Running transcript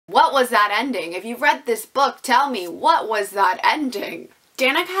What was that ending? If you've read this book, tell me, what was that ending?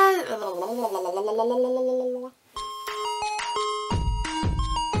 Danica...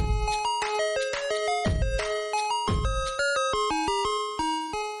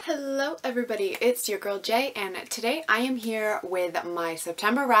 Hello everybody, it's your girl Jay, and today I am here with my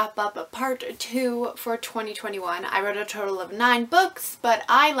September wrap-up part 2 for 2021. I wrote a total of 9 books, but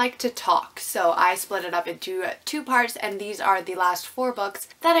I like to talk, so I split it up into 2 parts, and these are the last 4 books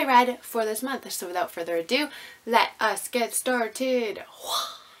that I read for this month. So without further ado, let us get started.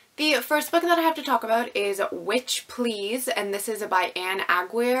 The first book that I have to talk about is Witch Please, and this is by Anne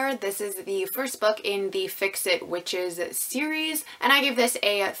Aguirre. This is the first book in the Fix-It Witches series, and I give this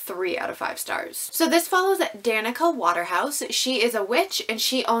a 3 out of 5 stars. So this follows Danica Waterhouse. She is a witch and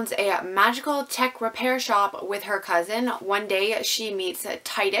she owns a magical tech repair shop with her cousin. One day she meets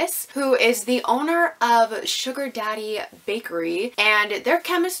Titus, who is the owner of Sugar Daddy Bakery, and their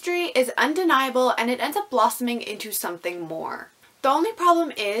chemistry is undeniable and it ends up blossoming into something more. The only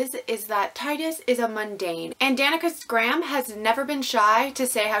problem is that Titus is a mundane, and Danica's Graham has never been shy to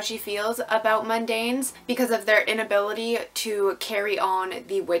say how she feels about mundanes because of their inability to carry on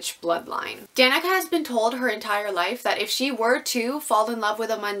the witch bloodline. Danica has been told her entire life that if she were to fall in love with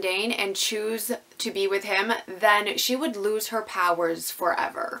a mundane and choose to be with him, then she would lose her powers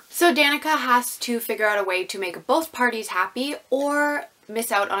forever. So Danica has to figure out a way to make both parties happy or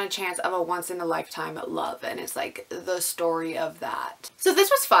miss out on a chance of a once-in-a-lifetime love, and it's like the story of that. So this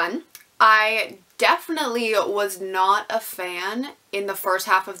was fun. I definitely was not a fan in the first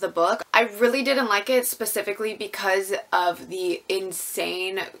half of the book. I really didn't like it specifically because of the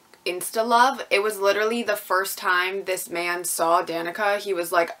insane insta-love. It was literally the first time this man saw Danica, he was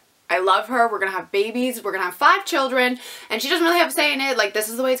like, I love her, we're gonna have babies, we're gonna have 5 children, and she doesn't really have a say in it, like this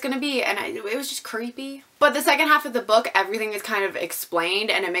is the way it's gonna be, and it was just creepy. But the second half of the book, everything is kind of explained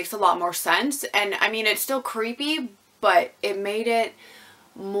and it makes a lot more sense, and I mean it's still creepy, but it made it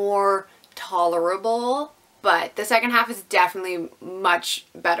more tolerable. But the second half is definitely much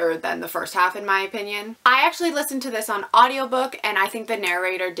better than the first half in my opinion. I actually listened to this on audiobook and I think the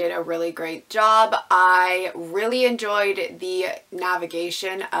narrator did a really great job. I really enjoyed the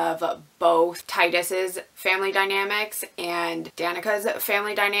navigation of both Titus's family dynamics and Danica's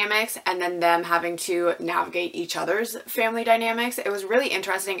family dynamics, and then them having to navigate each other's family dynamics. It was really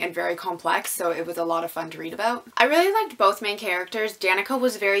interesting and very complex, so it was a lot of fun to read about. I really liked both main characters. Danica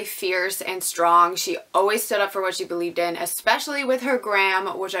was very fierce and strong. She always stood up for what she believed in, especially with her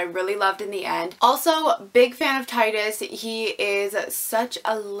Graham, which I really loved in the end. Also, big fan of Titus. He is such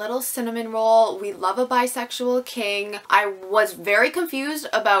a little cinnamon roll. We love a bisexual king. I was very confused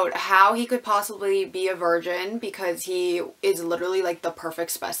about how he could possibly be a virgin because he is literally like the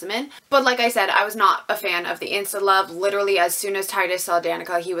perfect specimen. But like I said, I was not a fan of the insta love. Literally as soon as Titus saw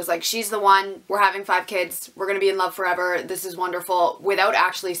Danica, he was like, she's the one, we're having 5 kids, we're gonna be in love forever, this is wonderful, without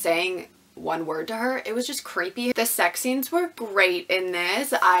actually saying one word to her. It was just creepy. The sex scenes were great in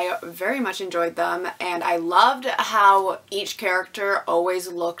this. I very much enjoyed them, and I loved how each character always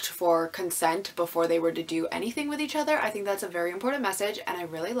looked for consent before they were to do anything with each other. I think that's a very important message and I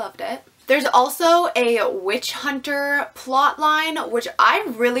really loved it. There's also a witch hunter plot line, which I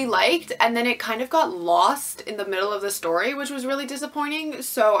really liked, and then it kind of got lost in the middle of the story, which was really disappointing.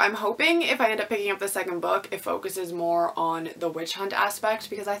 So I'm hoping if I end up picking up the second book, it focuses more on the witch hunt aspect,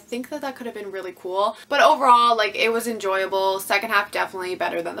 because I think that that could have been really cool. But overall, like, it was enjoyable. Second half definitely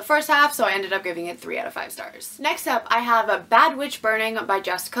better than the first half, so I ended up giving it 3 out of 5 stars. Next up, I have a Bad Witch Burning by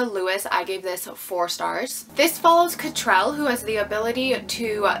Jessica Lewis. I gave this 4 stars. This follows Cottrell, who has the ability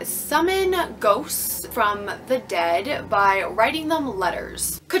to summon ghosts from the dead by writing them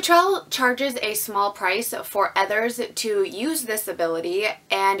letters. Cottrell charges a small price for others to use this ability,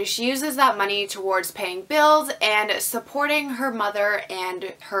 and she uses that money towards paying bills and supporting her mother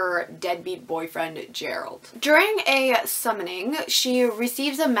and her deadbeat boyfriend Gerald. During a summoning, she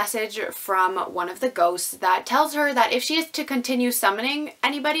receives a message from one of the ghosts that tells her that if she is to continue summoning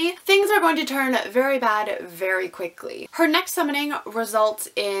anybody, things are going to turn very bad very quickly. Her next summoning results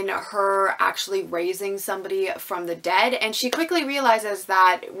in her actually raising somebody from the dead, and she quickly realizes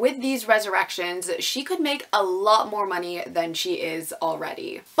that with these resurrections, she could make a lot more money than she is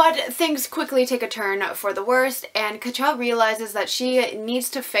already. But things quickly take a turn for the worst, and Cottrell realizes that she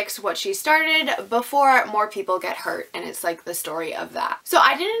needs to fix what she started before more people get hurt, and it's like the story of that. So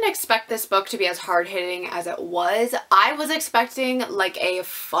I didn't expect this book to be as hard-hitting as it was. I was expecting like a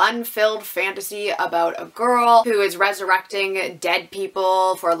fun-filled fantasy about a girl who is resurrecting dead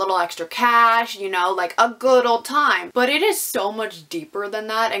people for a little extra cash, you know, like a good old time. But it is so much deeper than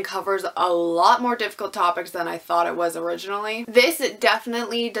that and covers a lot more difficult topics than I thought it was originally. This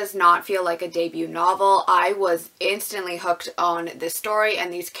definitely does not feel like a debut novel. I was instantly hooked on this story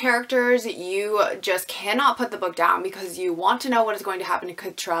and these characters. You just cannot put the book down because you want to know what is going to happen to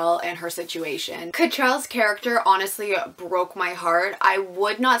Cottrell and her situation. Cottrell's character honestly broke my heart. I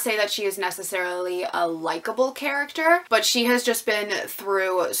would not say that she is necessarily a likable character, but she has just been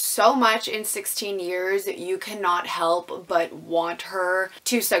through so much in 16 years. You cannot help but want her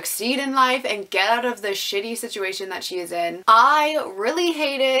to succeed in life and get out of the shitty situation that she is in. I really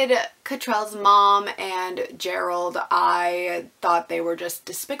hated Cottrell's mom and Gerald. I thought they were just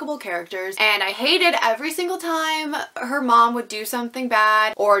despicable characters, and I hated every single time her mom would do something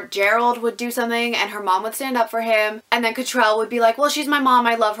bad or Gerald would do something and her mom would stand up for him, and then Cottrell would be like, well, she's my mom,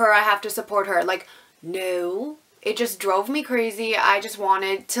 I love her, I have to support her. Like, no. It just drove me crazy. I just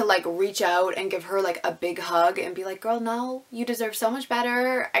wanted to like reach out and give her like a big hug and be like, girl, no, you deserve so much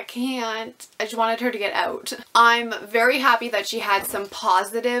better. I can't. I just wanted her to get out. I'm very happy that she had some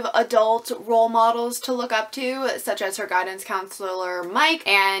positive adult role models to look up to, such as her guidance counselor, Mike,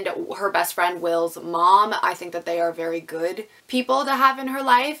 and her best friend, Will's mom. I think that they are very good people to have in her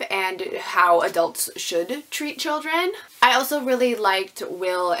life and how adults should treat children. I also really liked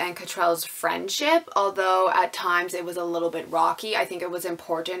Will and Cottrell's friendship, although at times it was a little bit rocky. I think it was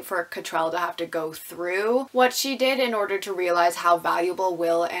important for Cottrell to have to go through what she did in order to realize how valuable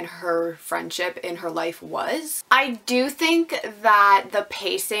Will and her friendship in her life was. I do think that the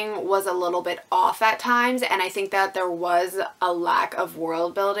pacing was a little bit off at times, and I think that there was a lack of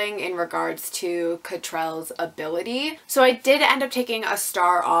world building in regards to Cottrell's ability. So I did end up taking a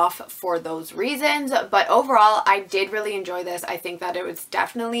star off for those reasons, but overall I did really enjoy this. I think that it was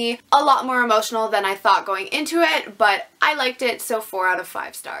definitely a lot more emotional than I thought going into it, but I liked it, so 4 out of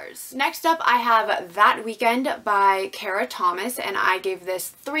 5 stars. Next up, I have That Weekend by Kara Thomas, and I gave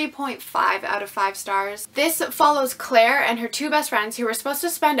this 3.5 out of 5 stars. This follows Claire and her 2 best friends who were supposed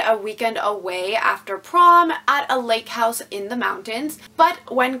to spend a weekend away after prom at a lake house in the mountains, but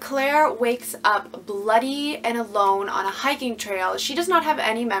when Claire wakes up bloody and alone on a hiking trail, she does not have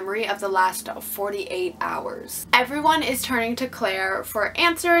any memory of the last 48 hours. Everyone is turning to Claire for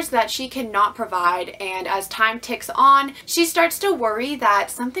answers that she cannot provide, and as time ticks on, she starts to worry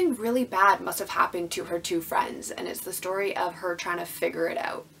that something really bad must have happened to her 2 friends, and it's the story of her trying to figure it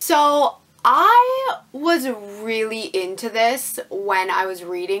out. So I was really into this when I was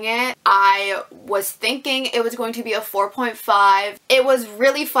reading it. I was thinking it was going to be a 4.5. It was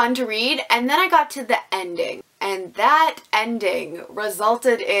really fun to read, and then I got to the ending, and that ending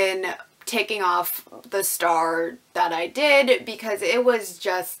resulted in taking off the star that I did because it was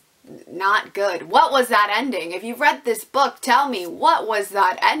just not good. What was that ending? If you've read this book, tell me, what was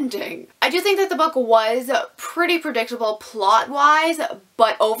that ending? I do think that the book was pretty predictable plot-wise,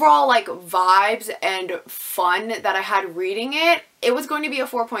 but overall, like, vibes and fun that I had reading it, it was going to be a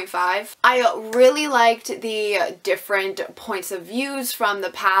 4.5. I really liked the different points of views from the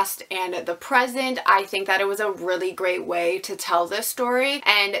past and the present. I think that it was a really great way to tell this story,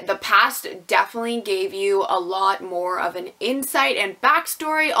 and the past definitely gave you a lot more of an insight and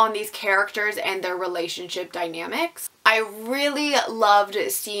backstory on these characters and their relationship dynamics. I really loved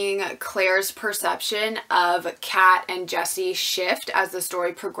seeing Claire's perception of Kat and Jesse shift as the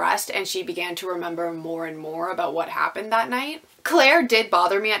story progressed and she began to remember more and more about what happened that night. Claire did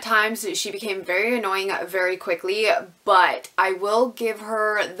bother me at times. She became very annoying very quickly, but I will give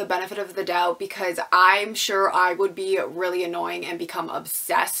her the benefit of the doubt because I'm sure I would be really annoying and become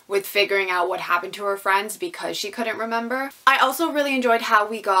obsessed with figuring out what happened to her friends because she couldn't remember. I also really enjoyed how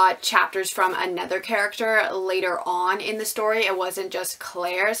we got chapters from another character later on in the story. It wasn't just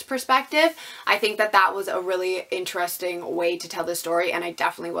Claire's perspective. I think that that was a really interesting way to tell the story, and I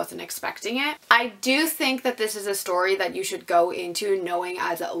definitely wasn't expecting it. I do think that this is a story that you should go into knowing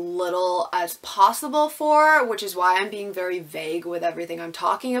as little as possible for, which is why I'm being very vague with everything I'm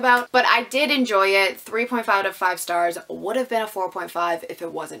talking about. But I did enjoy it. 3.5 out of 5 stars. Would have been a 4.5 if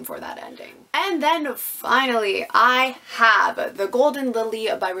it wasn't for that ending. And then finally, I have The Golden Lily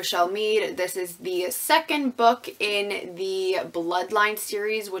by Richelle Mead. This is the second book in the Bloodline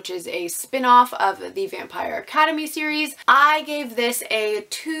series, which is a spin-off of the Vampire Academy series. I gave this a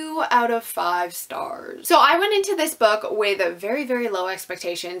 2 out of 5 stars. So I went into this book with very, very low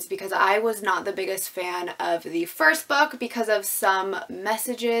expectations because I was not the biggest fan of the first book because of some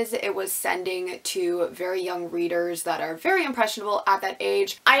messages it was sending to very young readers that are very impressionable at that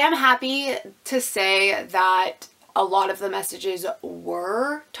age. I am happy to say that a lot of the messages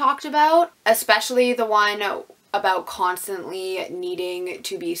were talked about, especially the one about constantly needing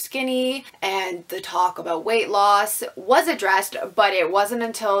to be skinny and the talk about weight loss was addressed, but it wasn't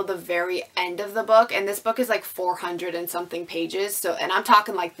until the very end of the book, and this book is like 400 and something pages, so, and I'm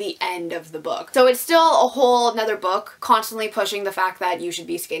talking like the end of the book. So it's still a whole another book constantly pushing the fact that you should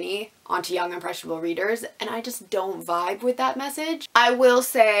be skinny onto young impressionable readers, and I just don't vibe with that message. I will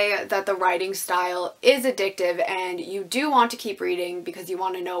say that the writing style is addictive and you do want to keep reading because you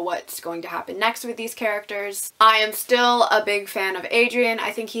want to know what's going to happen next with these characters. I am still a big fan of Adrian.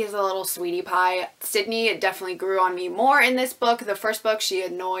 I think he is a little sweetie pie. Sydney definitely grew on me more in this book. The first book she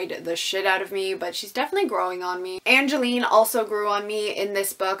annoyed the shit out of me, but she's definitely growing on me. Angeline also grew on me in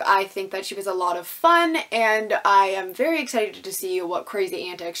this book. I think that she was a lot of fun and I am very excited to see what crazy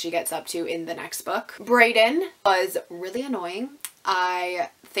antics she gets up to in the next book. Brayden was really annoying. I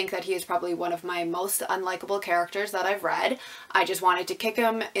think that he is probably one of my most unlikable characters that I've read. I just wanted to kick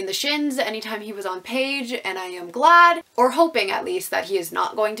him in the shins anytime he was on page, and I am glad, or hoping at least, that he is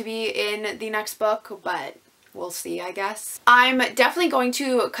not going to be in the next book, but we'll see, I guess. I'm definitely going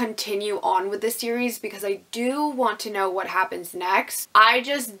to continue on with this series because I do want to know what happens next. I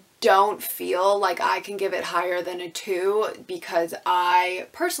just don't feel like I can give it higher than a 2 because I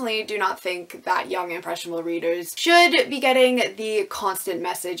personally do not think that young impressionable readers should be getting the constant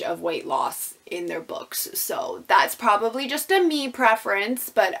message of weight loss in their books. So that's probably just a me preference,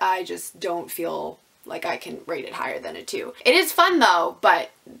 but I just don't feel like I can rate it higher than a 2. It is fun though,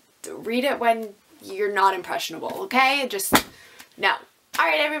 but read it when you're not impressionable, okay? Just no.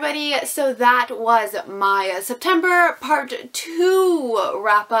 Alright everybody, so that was my September part 2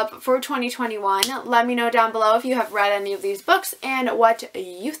 wrap up for 2021. Let me know down below if you have read any of these books and what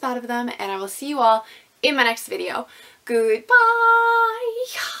you thought of them, and I will see you all in my next video. Goodbye!